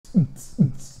That's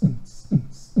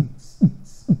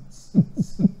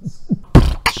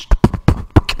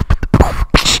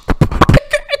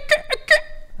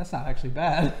not actually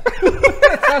bad.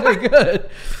 That sounded good.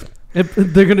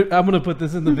 I'm gonna put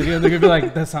this in the video. And they're gonna be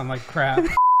like, "That sounds like crap."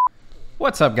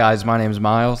 What's up, guys? My name is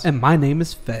Miles, And my name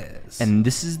is Fez. and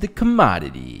this is the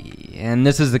commodity. And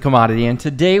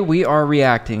today we are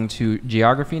reacting to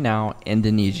Geography Now,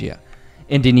 Indonesia.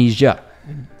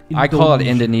 I call it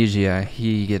Indonesia.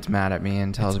 He gets mad at me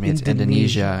and tells me it's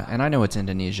Indonesia, and I know it's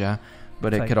Indonesia,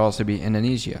 but it could also be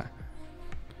Indonesia.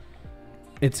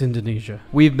 It's Indonesia.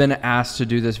 We've been asked to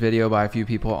do this video by a few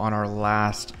people on our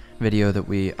last video that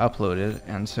we uploaded,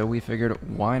 and so we figured,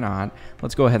 why not?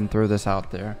 Let's go ahead and throw this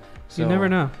out there. So, you never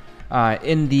know.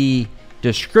 In the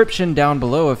description down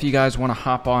below, if you guys want to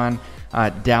hop on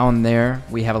down there,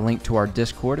 we have a link to our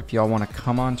Discord. If y'all want to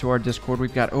come on to our Discord,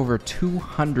 we've got over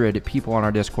 200 people on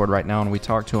our Discord right now, and we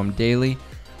talk to them daily.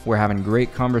 We're having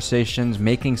great conversations,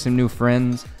 making some new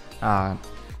friends.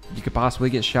 You could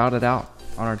possibly get shouted out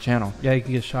on our channel. Yeah, you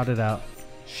can get shouted out.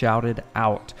 Shouted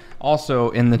out.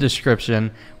 Also in the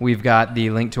description, we've got the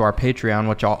link to our Patreon,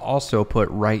 which I'll also put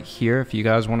right here. If you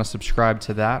guys want to subscribe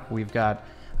to that, we've got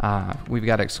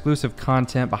exclusive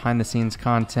content, behind the scenes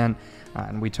content,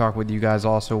 and we talk with you guys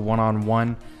also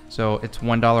one-on-one. So it's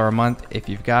 $1 a month. If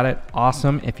you've got it,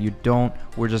 awesome. If you don't,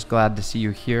 we're just glad to see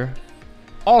you here.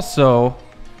 Also,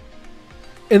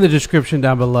 in the description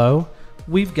down below,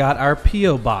 we've got our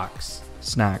P.O. box.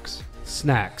 snacks.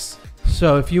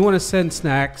 So if you want to send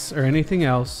snacks or anything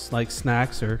else, like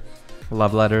snacks or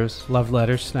Love letters. love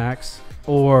letters, snacks,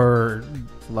 or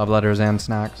Love letters and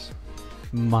snacks.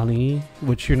 money,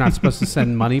 which you're not supposed to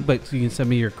send money, but you can send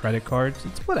me your credit cards.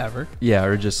 It's whatever. Yeah,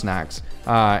 or just snacks.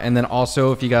 And then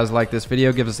also, if you guys like this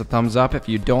video, give us a thumbs up. If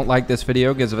you don't like this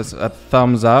video, give us a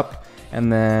thumbs up.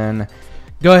 And then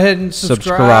Go ahead and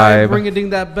subscribe. Ring a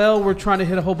ding that bell. We're trying to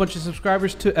hit a whole bunch of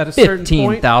subscribers at a certain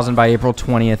point. 15,000 by April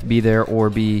 20th. Be there or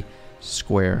be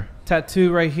square.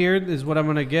 Tattoo right here is what I'm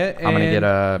going to get. I'm going to get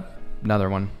another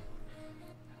one.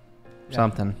 Yeah.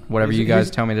 Something. Whatever you guys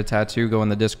tell me to tattoo, go in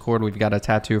the Discord. We've got a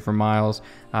tattoo for Miles.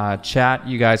 Chat,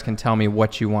 you guys can tell me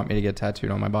what you want me to get tattooed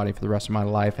on my body for the rest of my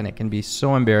life, and it can be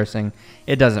so embarrassing.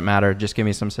 It doesn't matter. Just give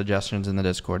me some suggestions in the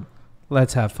Discord.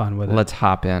 Let's have fun with it. Let's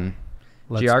hop in.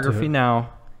 Let's Geography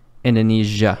Now,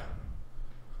 Indonesia.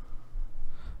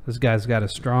 This guy's got a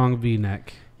strong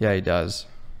V-neck. Yeah, he does.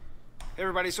 Hey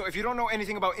everybody, so if you don't know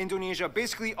anything about Indonesia,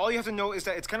 basically all you have to know is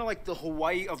that it's kind of like the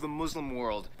Hawaii of the Muslim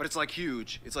world, but it's like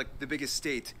huge. It's like the biggest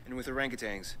state, and with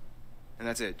orangutans. And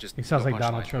that's it. Just He sounds no like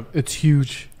Donald punchline. Trump. It's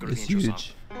huge. Go to the It's intro huge.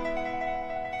 song.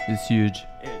 It's huge.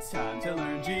 It's time to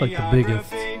learn Like the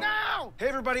biggest. Now! Hey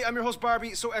everybody, I'm your host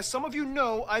Barbie. So as some of you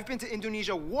know, I've been to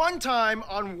Indonesia one time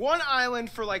on one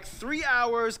island for like 3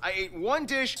 hours. I ate one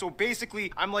dish, so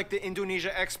basically I'm like the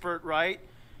Indonesia expert, right?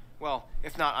 Well,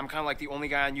 if not, I'm kind of like the only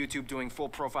guy on YouTube doing full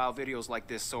profile videos like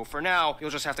this. So for now,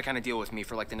 you'll just have to kind of deal with me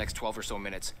for like the next 12 or so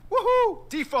minutes. Woohoo!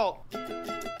 Default!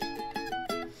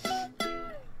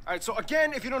 Alright, so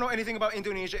again, if you don't know anything about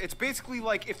Indonesia, it's basically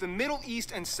like if the Middle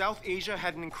East and South Asia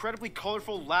had an incredibly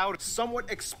colorful, loud,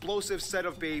 somewhat explosive set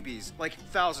of babies. Like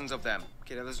thousands of them.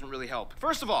 Okay, that doesn't really help.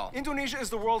 First of all, Indonesia is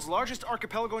the world's largest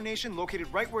archipelago nation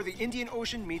located right where the Indian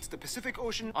Ocean meets the Pacific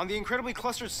Ocean on the incredibly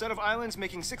clustered set of islands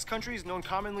making 6 countries known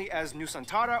commonly as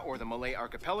Nusantara or the Malay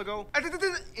Archipelago.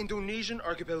 Indonesian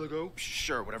Archipelago.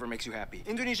 Sure, whatever makes you happy.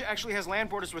 Indonesia actually has land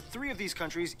borders with 3 of these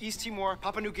countries, East Timor,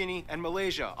 Papua New Guinea, and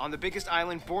Malaysia, on the biggest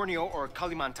island, Borneo or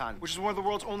Kalimantan, which is one of the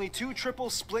world's only 2 triple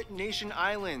split nation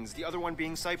islands, the other one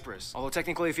being Cyprus. Although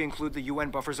technically if you include the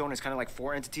UN buffer zone, it's kind of like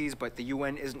 4 entities, but the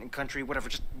UN isn't a country, whatever,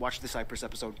 just watch the Cyprus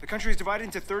episode. The country is divided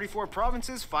into 34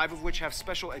 provinces, 5 of which have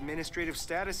special administrative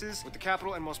statuses, with the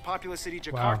capital and most populous city,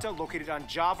 Jakarta, located on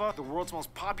Java, the world's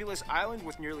most populous island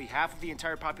with nearly half of the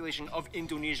entire population of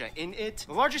Indonesia in it.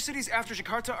 The largest cities after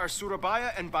Jakarta are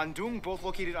Surabaya and Bandung, both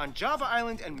located on Java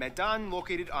Island, and Medan,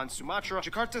 located on Sumatra.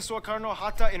 Jakarta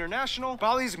Soekarno-Hatta International,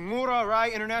 Bali's Ngurah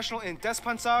Rai International in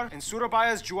Denpasar, and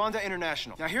Surabaya's Juanda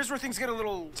International. Now here's where things get a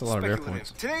little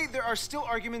speculative. Today, there are still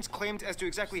arguments claimed as to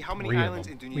exactly how many islands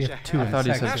Indonesia has. I thought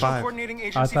he said The National 5. Coordinating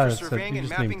Agency for Surveying and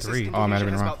Mapping Systems Oh, I might have Indonesia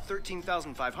been has wrong. about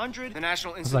 13,500. The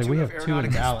National we Institute have of 2 in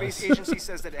Aeronautics and Dallas. Space Agency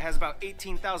says that it has about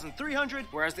 18,300,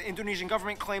 whereas the Indonesian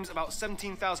government claims about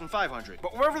 17,500.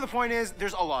 But wherever the point is,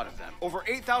 there's a lot of them. Over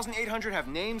 8,800 have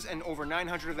names, and over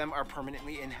 900 of them are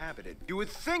permanently inhabited. You would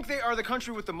think they are the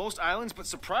country with the most islands, but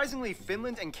surprisingly,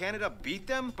 Finland and Canada beat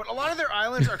them. But a lot of their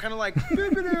islands are kind of like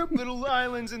little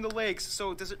islands in the lakes.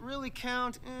 So does it really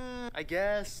count? I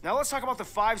guess. Now let's talk about the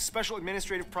 5 special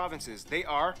administrative provinces. They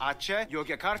are Aceh,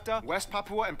 Yogyakarta, West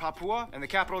Papua and Papua, and the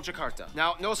capital Jakarta.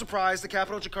 Now, no surprise, the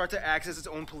capital Jakarta acts as its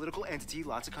own political entity.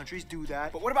 Lots of countries do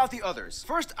that. But what about the others?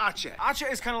 First, Aceh.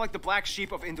 Aceh is kind of like the black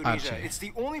sheep of Indonesia. Aceh. It's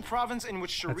the only province in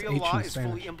which Sharia H law in is Spanish.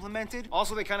 fully implemented.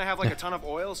 Also, they kind of have like a ton of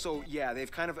oil, so yeah,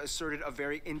 they've kind of asserted a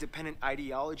very independent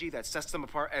ideology that sets them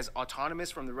apart as autonomous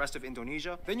from the rest of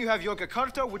Indonesia. Then you have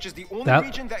Yogyakarta, which is the only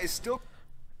region that is still...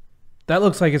 That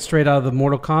looks like it's straight out of the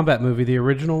Mortal Kombat movie, the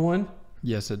original one.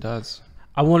 Yes, it does.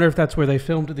 I wonder if that's where they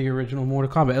filmed the original Mortal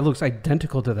Kombat. It looks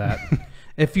identical to that.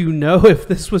 If you know if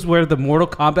this was where the Mortal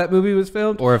Kombat movie was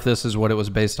filmed, Or if this is what it was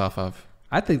based off of.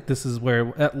 I think this is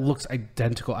where it looks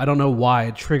identical. I don't know why.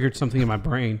 It triggered something in my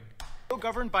brain.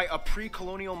 governed by a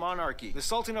pre-colonial monarchy, the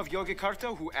Sultan of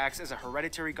Yogyakarta, who acts as a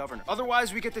hereditary governor.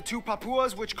 Otherwise, we get the 2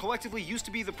 Papuas, which collectively used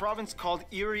to be the province called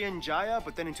Irian Jaya,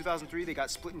 but then in 2003 they got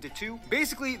split into 2.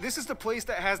 Basically, this is the place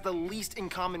that has the least in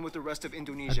common with the rest of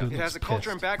Indonesia. It has a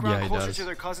culture and background closer to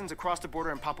their cousins across the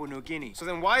border in Papua New Guinea. So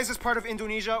then why is this part of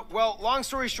Indonesia? Well, long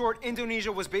story short,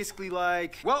 Indonesia was basically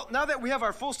like, well, now that we have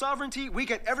our full sovereignty, we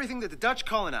get everything that the Dutch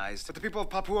colonized. But the people of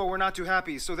Papua were not too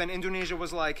happy, so then Indonesia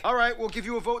was like, all right, we'll give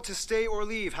you a vote to stay or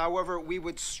leave. However, we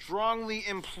would strongly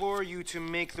implore you to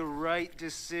make the right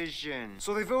decision.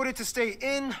 So they voted to stay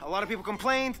in. A lot of people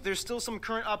complained. There's still some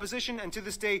current opposition, and to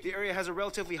this day, the area has a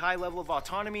relatively high level of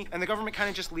autonomy, and the government kind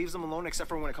of just leaves them alone, except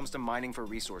for when it comes to mining for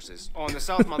resources. Oh, and the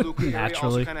South Maluku area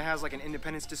also kind of has like an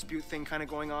independence dispute thing kind of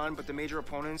going on, but the major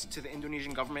opponents to the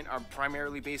Indonesian government are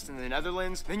primarily based in the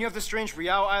Netherlands. Then you have the strange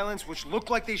Riau Islands, which look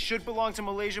like they should belong to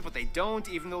Malaysia, but they don't,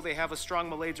 even though they have a strong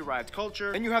Malay-derived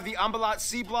culture. Then you have the Ambalat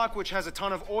Sea Block, which has a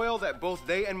ton of oil that both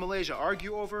they and Malaysia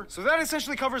argue over. So that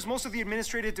essentially covers most of the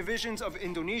administrative divisions of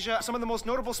Indonesia. Some of the most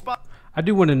notable spots. I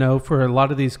do want to know, for a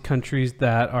lot of these countries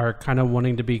that are kind of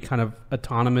wanting to be kind of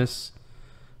autonomous,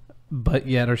 but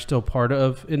yet are still part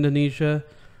of Indonesia,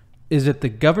 is it the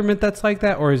government that's like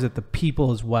that, or is it the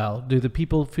people as well? Do the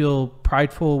people feel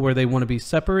prideful where they want to be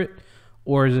separate,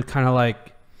 or is it kind of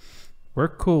like, we're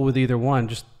cool with either one,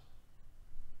 just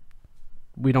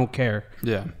we don't care?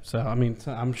 Yeah. So, I mean,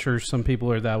 I'm sure some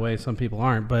people are that way, some people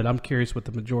aren't, but I'm curious what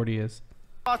the majority is.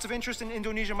 Spots of interest in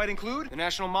Indonesia might include the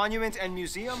National Monument and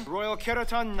Museum, Royal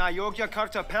Keraton na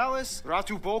Yogyakarta Palace,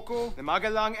 Ratu Boko, the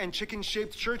Magelang and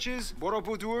chicken-shaped churches,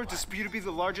 Borobudur, disputed to be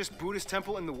the largest Buddhist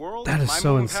temple in the world, that is the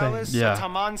so Maimun insane. Palace, Yeah. the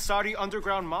Taman Sari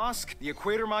Underground Mosque, the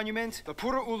Equator Monument, the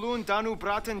Pura Ulun Danu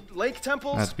Bratan Lake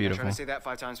Temples. That's beautiful. I'm trying to say that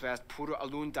 5 times fast. Pura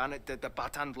Ulun Danu the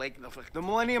Batan Lake. The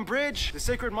Millennium Bridge, the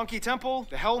Sacred Monkey Temple,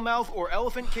 the Hellmouth or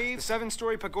Elephant Cave, the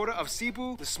 7-story pagoda of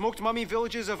Cebu, the smoked mummy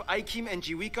villages of Aikim and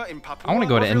Jiwika in Papua. I wanna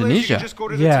go to Or really, you Indonesia. could just go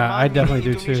to the Yeah, Taman I definitely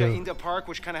do Indonesia too. Indah Park,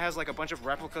 which kind of has like a bunch of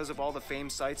replicas of all the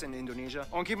famed sites in Indonesia.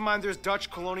 Oh, and keep in mind, there's Dutch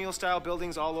colonial style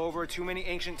buildings all over, too many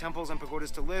ancient temples and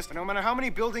pagodas to list. And no matter how many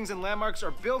buildings and landmarks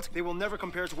are built, they will never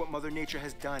compare to what Mother Nature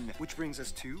has done. Which brings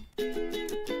us to...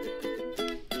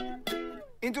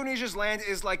 Indonesia's land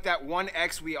is like that one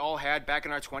ex we all had back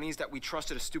in our 20s that we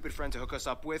trusted a stupid friend to hook us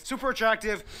up with. Super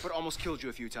attractive, but almost killed you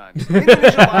a few times.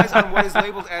 Indonesia lies on what is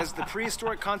labeled as the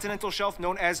prehistoric continental shelf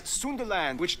known as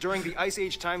Sundaland, which during the Ice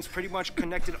Age times pretty much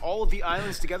connected all of the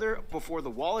islands together before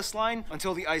the Wallace Line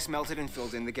until the ice melted and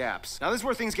filled in the gaps. Now this is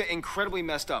where things get incredibly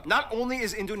messed up. Not only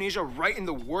is Indonesia right in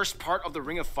the worst part of the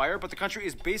Ring of Fire, but the country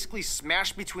is basically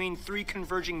smashed between 3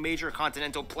 converging major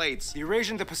continental plates: the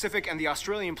Eurasian, the Pacific, and the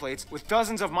Australian plates, with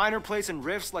dozens of minor plates and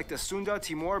rifts like the Sunda,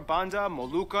 Timor, Banda,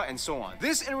 Molucca, and so on.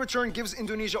 This in return gives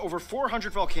Indonesia over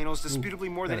 400 volcanoes, disputably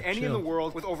more than any in the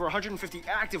world, with over 150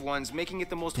 active ones, making it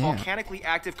the most volcanically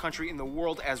active country in the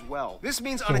world as well. This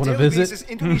means on a daily basis,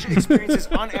 Indonesia experiences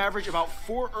on average about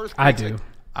 4 earthquakes. I do.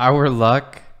 Our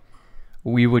luck,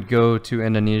 we would go to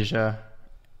Indonesia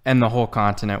and the whole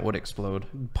continent would explode.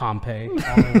 Pompeii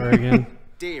all over again.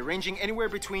 Day, ranging anywhere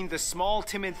between the small,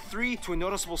 timid 3 to a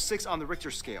noticeable 6 on the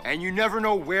Richter scale. And you never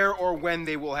know where or when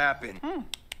they will happen.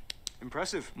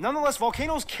 Impressive. Nonetheless,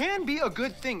 volcanoes can be a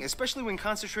good thing, especially when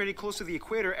concentrated close to the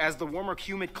equator, as the warmer,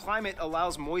 humid climate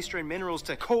allows moisture and minerals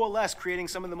to coalesce, creating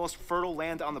some of the most fertile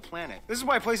land on the planet. This is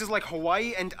why places like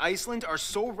Hawaii and Iceland are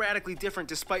so radically different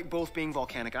despite both being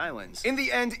volcanic islands. In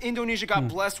the end, Indonesia got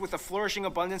blessed with a flourishing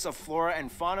abundance of flora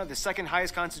and fauna, the 2nd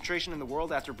highest concentration in the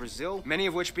world after Brazil, many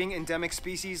of which being endemic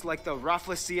species like the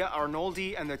Rafflesia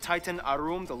arnoldi and the Titan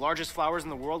arum, the largest flowers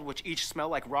in the world, which each smell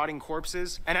like rotting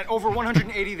corpses. And at over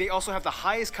 180, they also have the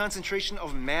highest concentration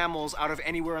of mammals out of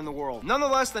anywhere in the world.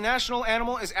 Nonetheless, the national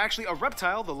animal is actually a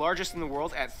reptile, the largest in the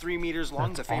world at 3 meters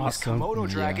long, the famous Komodo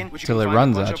dragon, which you Till can it find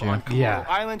runs a bunch at of you. on Komodo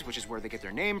Island, which is where they get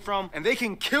their name from, and they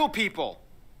can kill people.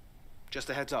 Just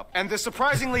a heads up. And the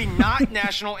surprisingly not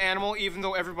national animal, even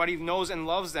though everybody knows and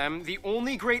loves them, the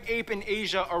only great ape in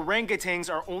Asia, orangutans,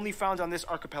 are only found on this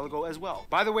archipelago as well.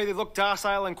 By the way, they look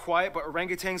docile and quiet, but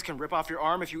orangutans can rip off your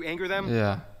arm if you anger them.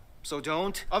 Yeah. So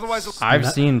don't. Otherwise, I've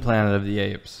seen Planet of the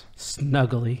Apes.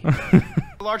 Snuggly.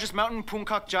 the largest mountain,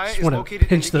 Puncak Jaya, Just is wanna located in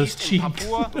pinch the those east in cheeks.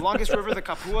 Papua. The longest river, the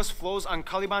Kapuas, flows on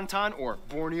Kalimantan, or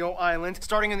Borneo Island,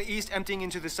 starting in the east, emptying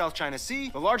into the South China Sea.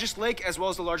 The largest lake, as well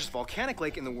as the largest volcanic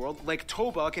lake in the world, Lake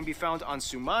Toba, can be found on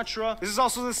Sumatra. This is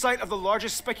also the site of the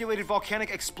largest speculated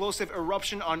volcanic explosive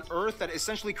eruption on Earth that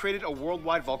essentially created a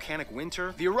worldwide volcanic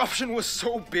winter. The eruption was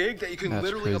so big that you can That's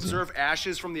literally crazy. observe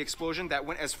ashes from the explosion that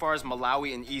went as far as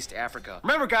Malawi in East Africa.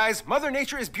 Remember, guys, Mother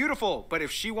Nature is beautiful, but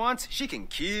if she wants, she can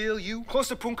kill you. Close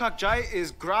to Puncak Jaya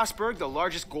is Grasberg, the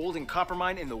largest gold and copper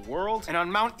mine in the world. And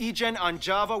on Mount Ijen on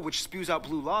Java, which spews out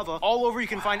blue lava, all over you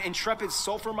can find intrepid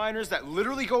sulfur miners that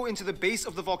literally go into the base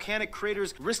of the volcanic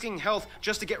craters, risking health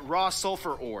just to get raw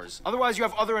sulfur ores. Otherwise, you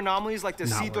have other anomalies like the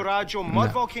Sidorajo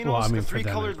mud volcanoes, Well, I mean, the for them,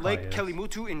 three-colored it lake probably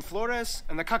Kelimutu in Flores,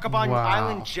 and the Kakaban Wow.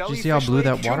 Island Did you jellyfish see how blue lake.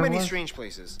 that Too water many was? strange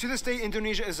places. To this day,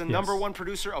 Indonesia is the #1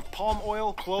 producer of palm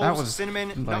oil, That cloves, was, cinnamon,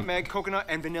 like- nutmeg, coconut,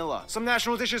 and vanilla. Some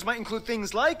national dishes might include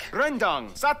things like rendang,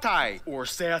 satay, or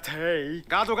satay,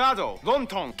 gado-gado,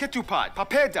 lontong, ketupat,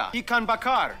 papeda, ikan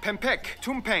bakar, pempek,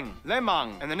 tumpeng,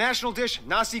 lemang, and the national dish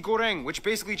nasi goreng, which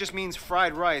basically just means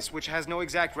fried rice, which has no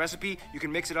exact recipe. You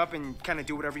can mix it up and kind of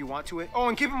do whatever you want to it. Oh,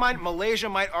 and keep in mind, Malaysia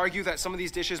might argue that some of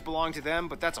these dishes belong to them,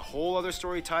 but that's a whole other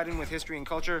story tied in with history and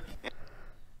culture.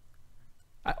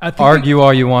 I think Argue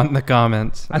all you want in the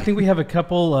comments. I think we have a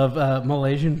couple of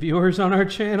Malaysian viewers on our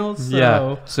channel. So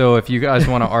Yeah. So if you guys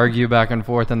want to argue back and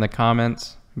forth in the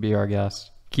comments, be our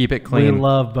guest. Keep it we clean.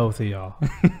 love both of y'all.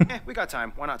 We got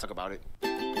time. Why not talk about it?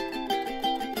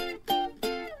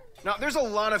 Now, there's a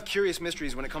lot of curious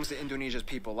mysteries when it comes to Indonesia's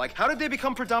people. Like, how did they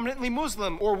become predominantly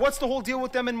Muslim? Or what's the whole deal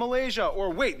with them in Malaysia? Or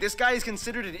wait, this guy is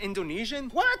considered an Indonesian?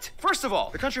 What? First of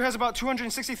all, the country has about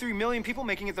 263 million people,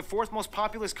 making it the 4th most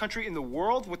populous country in the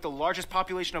world, with the largest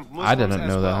population of Muslims I didn't as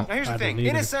know well. that. Now, here's the I thing. didn't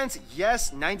In a either. sense,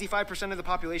 yes, 95% of the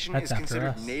population That's is after considered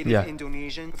us. native Yeah.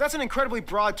 Indonesian. But that's an incredibly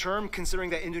broad term, considering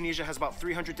that Indonesia has about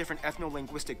 300 different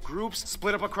ethno-linguistic groups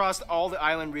split up across all the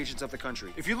island regions of the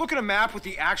country. If you look at a map with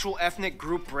the actual ethnic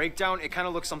group breakdown, it kind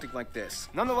of looks something like this.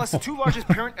 Nonetheless, the two largest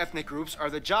parent ethnic groups are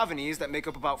the Javanese, that make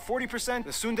up about 40%,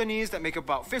 the Sundanese, that make up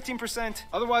about 15%.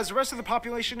 Otherwise, the rest of the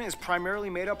population is primarily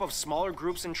made up of smaller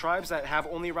groups and tribes that have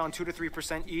only around 2 to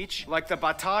 3% each, like the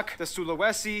Batak, the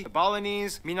Sulawesi, the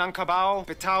Balinese, Minangkabau,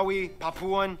 Betawi,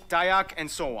 Papuan, Dayak, and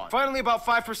so on. Finally, about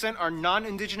 5% are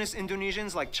non-indigenous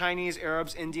Indonesians, like Chinese,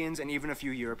 Arabs, Indians, and even a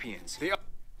few Europeans. The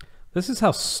This is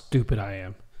how stupid I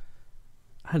am.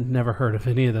 I had never heard of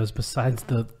any of those besides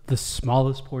the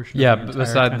smallest portion. Yeah, of the entire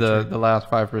beside country. the last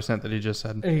 5% that he just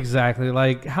said. Exactly.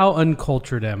 Like, how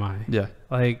uncultured am I? Yeah,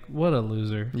 Like, what a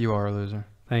loser. you are a loser.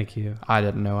 Thank you. I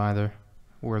didn't know either.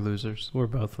 We're losers. We're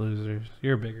both losers.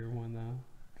 You're a bigger one, though.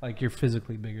 Like, you're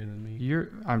physically bigger than me.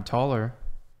 I'm taller.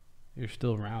 You're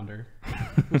still rounder.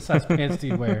 What size pants do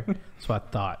you wear? That's what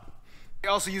I thought. They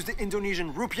also use the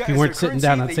Indonesian rupiah If you as weren't their sitting currency.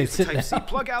 down, I'd They say use the sit Type-C down.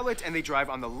 plug outlet, and they drive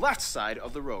on the left side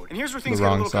of the road. And here's where things The get a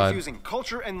wrong little side. confusing.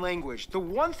 Culture and language. The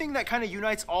one thing that kind of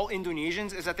unites all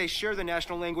Indonesians is that they share the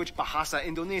national language Bahasa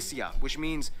Indonesia, which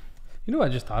means You know what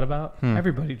I just thought about? Hmm.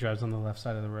 Everybody drives on the left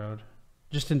side of the road,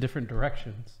 just in different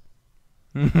directions.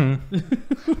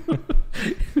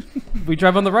 We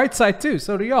drive on the right side too,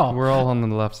 so do y'all. We're all on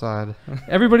the left side.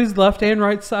 Everybody's left and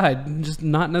right side, just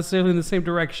not necessarily in the same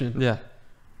direction. Yeah.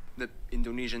 the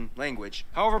Indonesian language.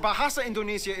 However, Bahasa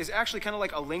Indonesia is actually kind of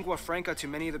like a lingua franca to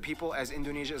many of the people, as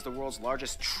Indonesia is the world's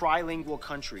largest trilingual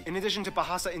country. In addition to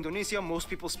Bahasa Indonesia, most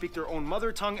people speak their own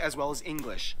mother tongue as well as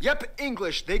English. Yep,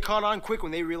 English. They caught on quick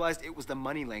when they realized it was the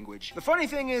money language. The funny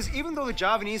thing is, even though the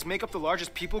Javanese make up the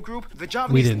largest people group, the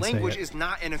Javanese didn't say language it. is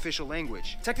not an official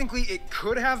language. Technically, it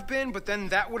could have been, but then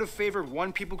that would have favored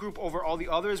one people group over all the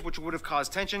others, which would have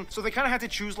caused tension, so they kind of had to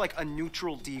choose like a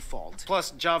neutral default.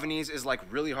 Plus, Javanese is like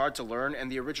really hard to learn,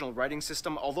 and the original writing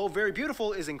system, although very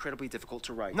beautiful, is incredibly difficult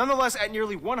to write. Nonetheless, at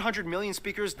nearly 100 million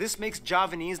speakers, this makes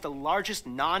Javanese the largest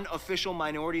non-official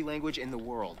minority language in the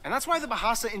world. And that's why the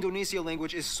Bahasa Indonesia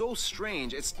language is so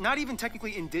strange. It's not even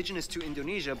technically indigenous to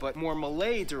Indonesia, but more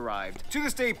Malay-derived. To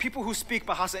this day, people who speak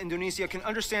Bahasa Indonesia can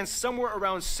understand somewhere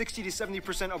around 60 to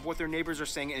 70% of what their neighbors are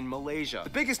saying in Malaysia. The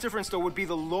biggest difference, though, would be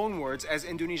the loan words, as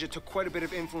Indonesia took quite a bit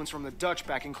of influence from the Dutch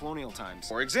back in colonial times.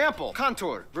 For example,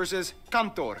 kantor versus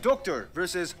kantor, doctor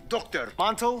versus dokter,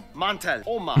 mantel, mantel,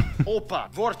 oma, opa,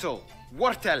 wortel,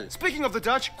 Wortel. Speaking of the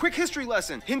Dutch, quick history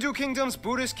lesson. Hindu kingdoms,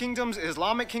 Buddhist kingdoms,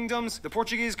 Islamic kingdoms. The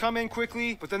Portuguese come in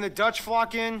quickly, but then the Dutch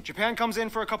flock in. Japan comes in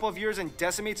for a couple of years and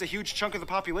decimates a huge chunk of the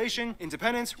population.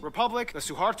 Independence, Republic, the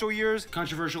Suharto years.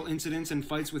 Controversial incidents and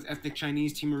fights with ethnic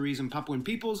Chinese, Timorese, and Papuan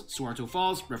peoples. Suharto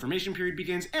falls, Reformation period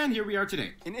begins, and here we are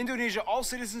today. In Indonesia, all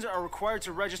citizens are required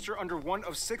to register under one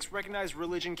of 6 recognized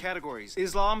religion categories.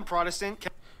 Islam, Protestant,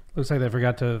 Looks like they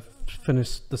forgot to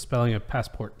finish the spelling of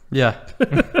passport. Yeah.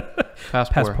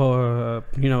 Passport. Passport.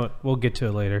 You know what? We'll get to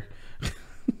it later.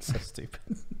 So stupid.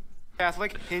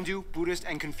 Catholic, Hindu, Buddhist,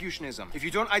 and Confucianism. If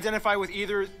you don't identify with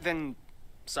either, then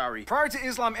sorry. Prior to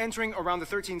Islam entering around the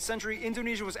 13th century,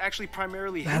 Indonesia was actually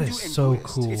primarily Hindu and so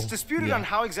Buddhist. cool. It's disputed on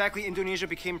how exactly Indonesia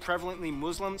became prevalently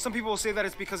Muslim. Some people will say that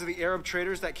it's because of the Arab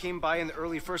traders that came by in the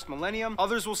early first millennium.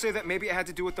 Others will say that maybe it had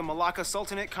to do with the Malacca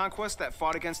Sultanate conquest that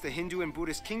fought against the Hindu and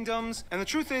Buddhist kingdoms. And the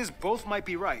truth is, both might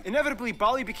be right. Inevitably,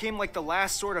 Bali became like the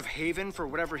last sort of haven for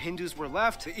whatever Hindus were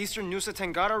left. The eastern Nusa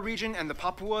Tenggara region and the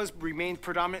Papuas remained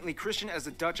predominantly Christian as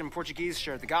the Dutch and Portuguese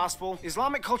shared the gospel.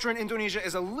 Islamic culture in Indonesia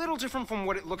is a little different from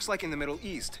what it looks like in the Middle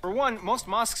East. For one, most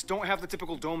mosques don't have the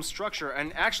typical dome structure,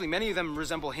 and actually many of them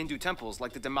resemble Hindu temples,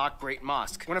 like the Demak Great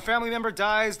Mosque. When a family member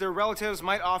dies, their relatives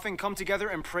might often come together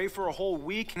and pray for a whole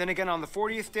week, and then again on the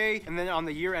 40th day, and then on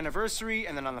the year anniversary,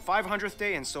 and then on the 500th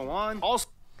day, and so on. Also,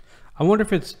 I wonder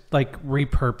if it's like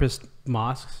repurposed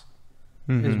mosques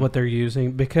is what they're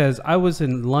using, because I was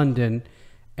in London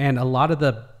and a lot of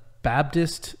the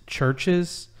Baptist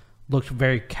churches looked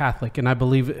very Catholic, and I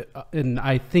believe, and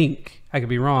I think I could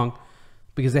be wrong,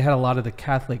 because they had a lot of the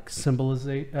Catholic symbols.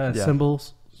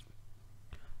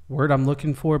 Word I'm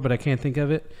looking for, but I can't think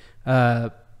of it.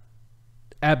 At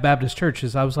Baptist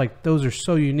churches, I was like, those are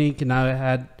so unique,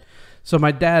 and so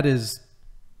my dad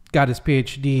got his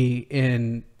PhD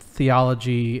in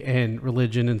theology and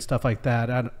religion and stuff like that.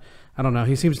 I don't know.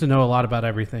 He seems to know a lot about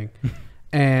everything,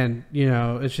 and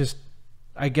it's just.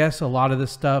 I guess a lot of this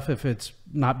stuff, if it's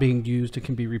not being used, it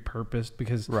can be repurposed,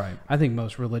 because I think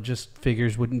most religious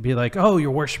figures wouldn't be like, oh, you're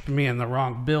worshiping me in the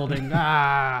wrong building.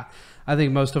 I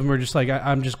think most of them are just like,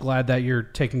 I'm just glad that you're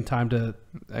taking time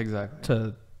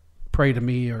to pray to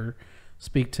me or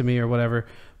speak to me or whatever.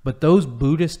 But those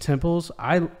Buddhist temples,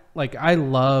 I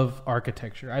love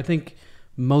architecture. I think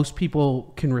most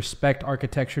people can respect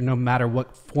architecture no matter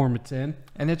what form it's in.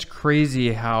 And it's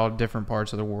crazy how different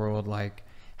parts of the world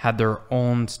had their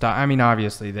own style. I mean,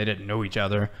 obviously they didn't know each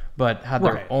other, but had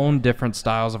their own different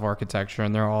styles of architecture,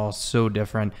 and they're all so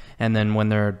different. And then when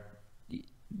they're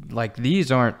like,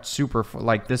 these aren't super,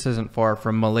 like this isn't far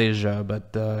from Malaysia,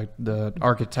 but the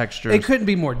architecture, it couldn't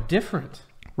be more different.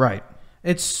 Right.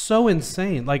 It's so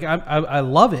insane. Like I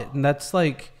love it. And that's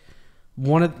like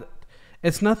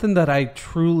it's nothing that I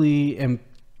truly am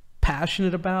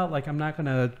passionate about. Like, I'm not going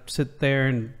to sit there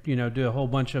and, do a whole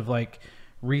bunch of like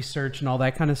research and all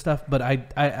that kind of stuff, but I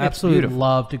absolutely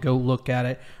love to go look at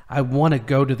it. I want to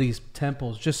go to these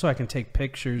temples just so I can take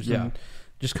pictures and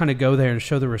just kind of go there and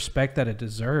show the respect that it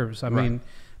deserves. I mean,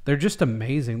 they're just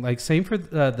amazing. Like, same for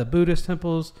the Buddhist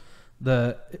temples,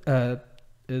 the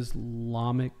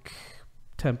Islamic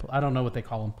temple. I don't know what they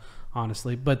call them,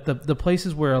 honestly, but the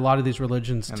places where a lot of these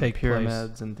religions and take the pyramids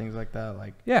place and things like that.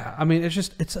 Like, yeah, I mean,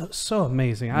 it's so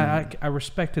amazing. I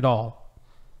respect it all.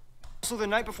 So the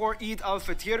night before Eid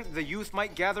al-Fitr, the youth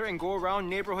might gather and go around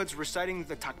neighborhoods reciting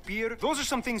the takbir. Those are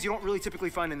some things you don't really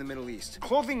typically find in the Middle East.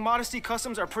 Clothing modesty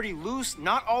customs are pretty loose.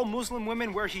 Not all Muslim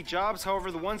women wear hijabs. However,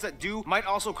 the ones that do might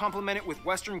also complement it with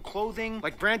Western clothing,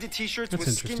 like branded t-shirts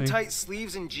with skin-tight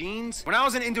sleeves and jeans. When I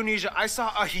was in Indonesia, I saw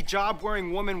a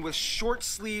hijab-wearing woman with short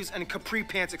sleeves and capri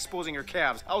pants exposing her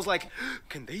calves. I was like,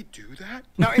 can they do that?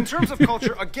 Now, in terms of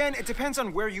culture, again, it depends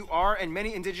on where you are, and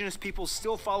many indigenous peoples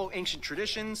still follow ancient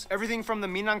traditions. Everything from the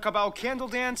Minangkabau candle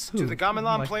dance to the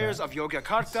gamelan players of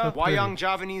Yogyakarta, Wayang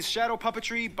Javanese shadow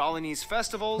puppetry, Balinese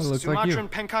festivals, Sumatran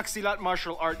pencak silat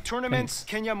martial art tournaments,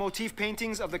 Kenya motif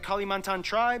paintings of the Kalimantan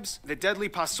tribes, the deadly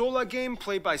pasola game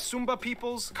played by Sumba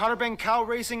peoples, Karabeng cow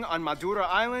racing on Madura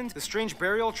Island, the strange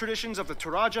burial traditions of the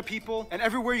Toraja people, and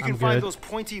everywhere you can find those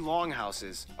pointy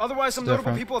longhouses. Otherwise, some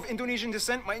notable people of Indonesian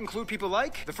descent might include people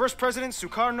like the first president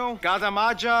Sukarno, Gada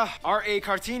Maja, R.A.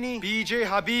 Kartini, B.J.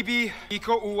 Habibie,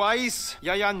 Iko Uwais,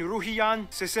 Yayan Nuruhian,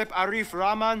 Sesep Arif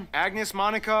Rahman, Agnes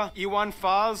Monica, Iwan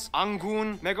Faz,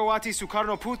 Anggun, Megawati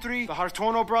Sukarno Putri, the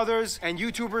Hartono brothers, and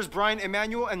YouTubers Brian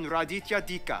Emanuel and Raditya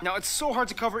Dika. Now, it's so hard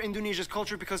to cover Indonesia's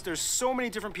culture because there's so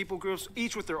many different people groups,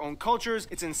 each with their own cultures.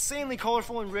 It's insanely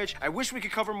colorful and rich. I wish we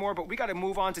could cover more, but we gotta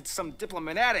move on to some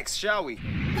diplomatics, shall we?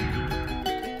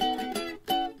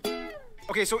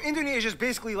 Okay, so Indonesia is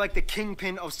basically like the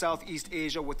kingpin of Southeast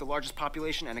Asia with the largest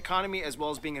population and economy, as well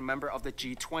as being a member of the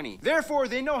G20. Therefore,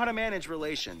 they know how to manage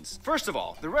relations. First of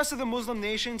all, the rest of the Muslim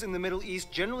nations in the Middle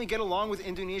East generally get along with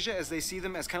Indonesia as they see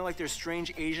them as kind of like their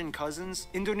strange Asian cousins.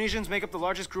 Indonesians make up the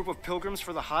largest group of pilgrims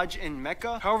for the Hajj in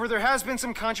Mecca. However, there has been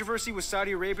some controversy with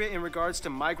Saudi Arabia in regards to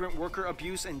migrant worker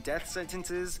abuse and death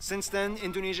sentences. Since then,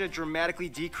 Indonesia dramatically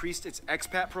decreased its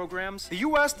expat programs. The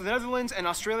US, the Netherlands, and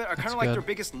Australia are kind of like their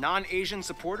biggest non-Asian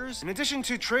supporters. In addition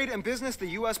to trade and business, the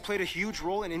US played a huge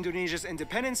role in Indonesia's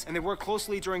independence, and they worked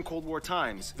closely during Cold War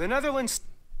times. The Netherlands...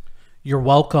 You're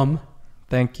welcome.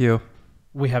 Thank you.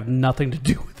 We have nothing to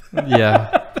do with that.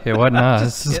 Yeah, it wasn't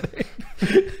us.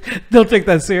 Don't take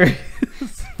that serious.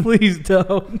 Please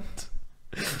don't.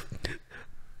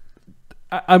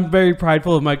 I'm very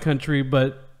prideful of my country,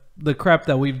 but the crap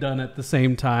that we've done at the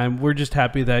same time, we're just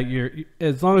happy that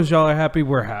as long as y'all are happy,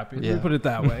 we're happy. Yeah. We put it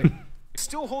that way.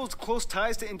 still holds close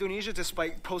ties to Indonesia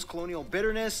despite post-colonial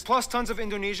bitterness. Plus, tons of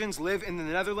Indonesians live in the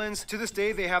Netherlands. To this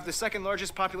day, they have the second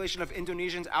largest population of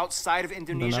Indonesians outside of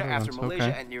Indonesia after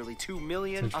Malaysia at nearly 2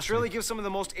 million. Australia gives some of the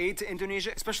most aid to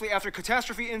Indonesia, especially after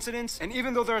catastrophe incidents. And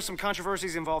even though there are some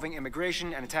controversies involving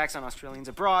immigration and attacks on Australians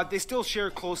abroad, they still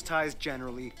share close ties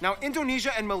generally. Now,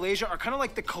 Indonesia and Malaysia are kind of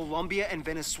like the Colombia and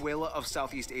Venezuela of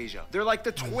Southeast Asia. They're like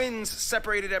the twins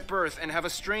separated at birth and have a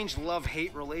strange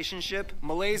love-hate relationship.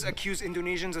 Malays accuse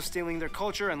Indonesians of stealing their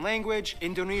culture and language.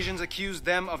 Indonesians accuse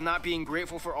them of not being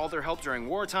grateful for all their help during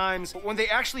war times. But when they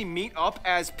actually meet up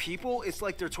as people, it's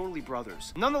like they're totally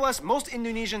brothers. Nonetheless, most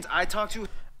Indonesians I talk to...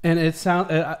 And it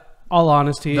sounds... all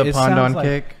honesty, the it pandan sounds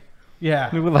cake. Like, yeah.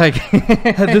 Like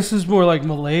this is more like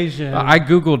Malaysian. I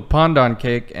googled pandan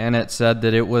cake and it said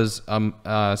that it was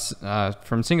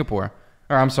from Singapore.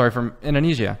 Or I'm sorry, from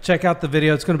Indonesia. Check out the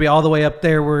video. It's going to be all the way up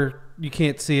there where you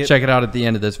can't see it. Check it out at the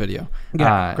end of this video.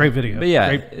 Yeah, great video. But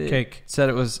yeah, great cake. It said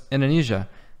it was Indonesia.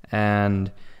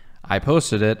 And I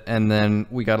posted it, and then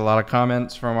we got a lot of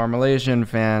comments from our Malaysian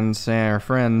fans, our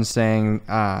friends, saying,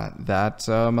 that's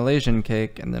a Malaysian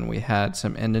cake. And then we had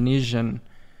some Indonesian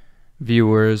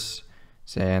viewers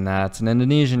saying that's an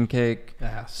Indonesian cake.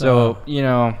 Yeah, so, you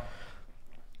know,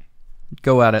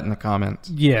 go at it in the comments.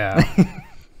 Yeah.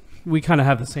 We kind of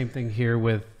have the same thing here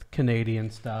with Canadian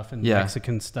stuff and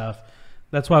Mexican stuff.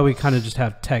 That's why we kind of just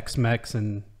have Tex-Mex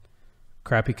and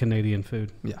crappy Canadian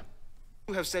food. Yeah.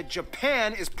 Have said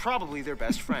Japan is probably their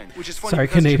best friend, which is funny. Sorry,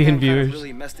 because Canadian Japan viewers. kind of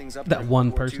really messed things up that one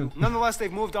World War person. II. Nonetheless,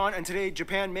 they've moved on, and today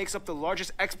Japan makes up the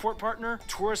largest export partner.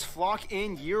 Tourists flock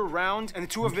in year-round, and the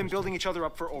two have been building each other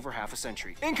up for over half a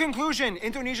century. In conclusion,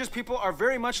 Indonesia's people are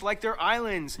very much like their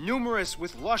islands, numerous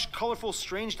with lush, colorful,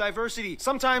 strange diversity.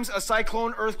 Sometimes a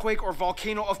cyclone, earthquake, or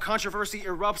volcano of controversy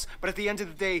erupts, but at the end of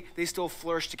the day, they still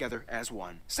flourish together as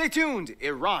one. Stay tuned.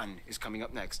 Iran is coming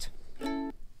up next.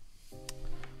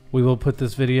 We will put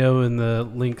this video in the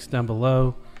links down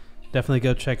below. Definitely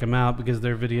go check them out because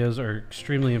their videos are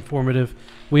extremely informative.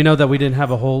 We know that we didn't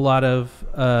have a whole lot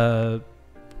of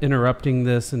interrupting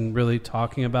this and really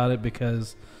talking about it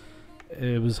because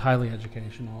it was highly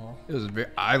educational. It was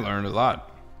I learned a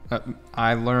lot.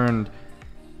 I learned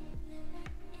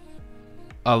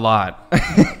a lot.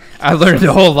 I learned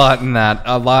a whole lot in that.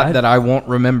 A lot that I won't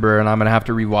remember, and I'm going to have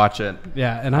to rewatch it.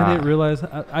 Yeah, and I didn't realize...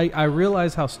 I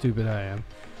realize how stupid I am.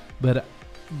 But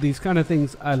these kind of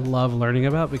things I love learning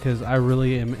about because I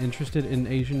really am interested in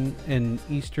Asian and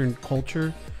Eastern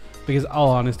culture. Because all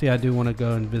honesty, I do want to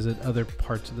go and visit other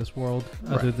parts of this world.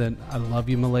 Other than, I love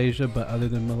you, Malaysia, but other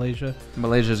than Malaysia.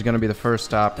 Malaysia is going to be the first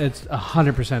stop. It's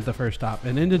 100% the first stop.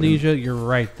 And Indonesia, you're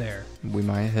right there. We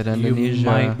might hit Indonesia. You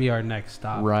might be our next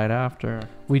stop. Right after.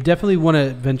 We definitely want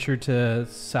to venture to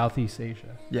Southeast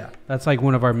Asia. Yeah. That's like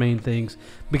one of our main things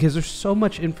because there's so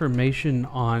much information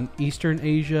on Eastern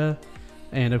Asia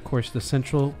and of course the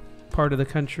central part of the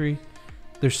country.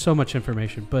 There's so much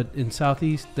information, but in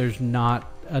Southeast there's not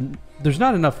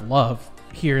enough love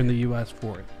here in the US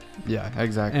for it. Yeah,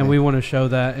 exactly. And we want to show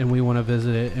that and we want to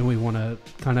visit it and we want to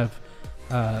kind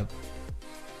of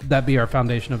that be our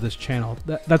foundation of this channel.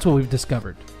 That's what we've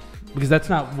discovered. Because that's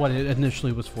not what it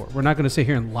initially was for. We're not going to sit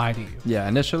here and lie to you. Yeah,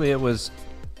 initially it was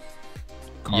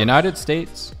United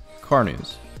States car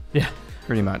news. Yeah.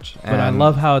 Pretty much. But I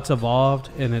love how it's evolved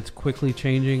and it's quickly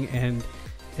changing and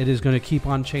it is going to keep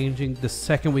on changing. The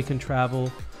second we can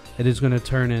travel, it is going to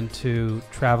turn into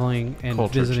traveling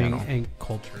and visiting and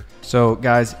culture. So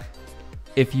guys,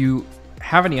 if you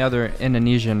have any other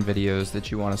Indonesian videos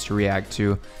that you want us to react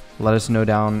to, let us know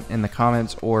down in the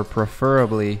comments or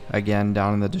preferably, again,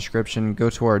 down in the description. Go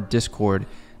to our Discord.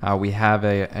 We have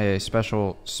a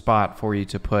special spot for you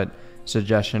to put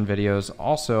suggestion videos.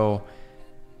 Also,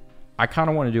 I kind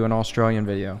of want to do an Australian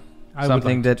video.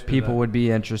 something like to that do people would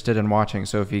be interested in watching.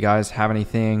 So if you guys have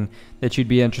anything that you'd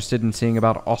be interested in seeing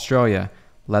about Australia,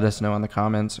 let us know in the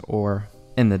comments or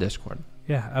in the Discord.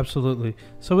 Yeah, absolutely.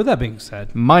 So with that being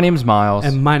said, My name's Miles.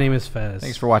 and my name is Fez.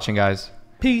 Thanks for watching, guys.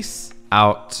 Peace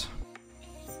Out.